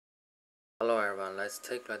Hello everyone, let's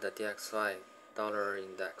take a look at the DXY dollar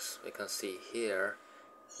index. We can see here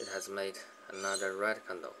it has made another red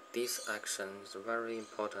candle. This action is very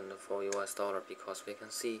important for US dollar because we can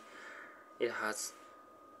see it has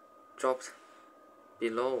dropped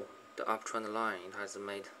below the uptrend line it has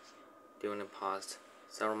made during the past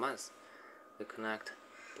several months. We connect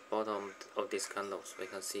the bottom of these candles. We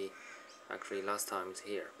can see actually last time it's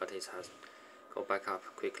here, but it has go back up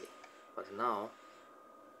quickly. But now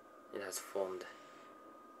it has formed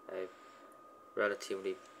a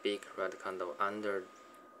relatively big red candle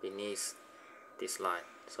beneath this line.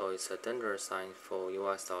 So it's a dangerous sign for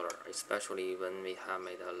US dollar, especially when we have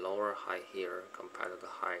made a lower high here compared to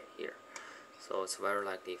the high here. So it's very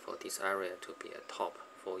likely for this area to be a top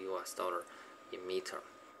for US dollar in midterm.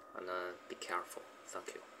 And be careful.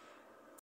 Thank you.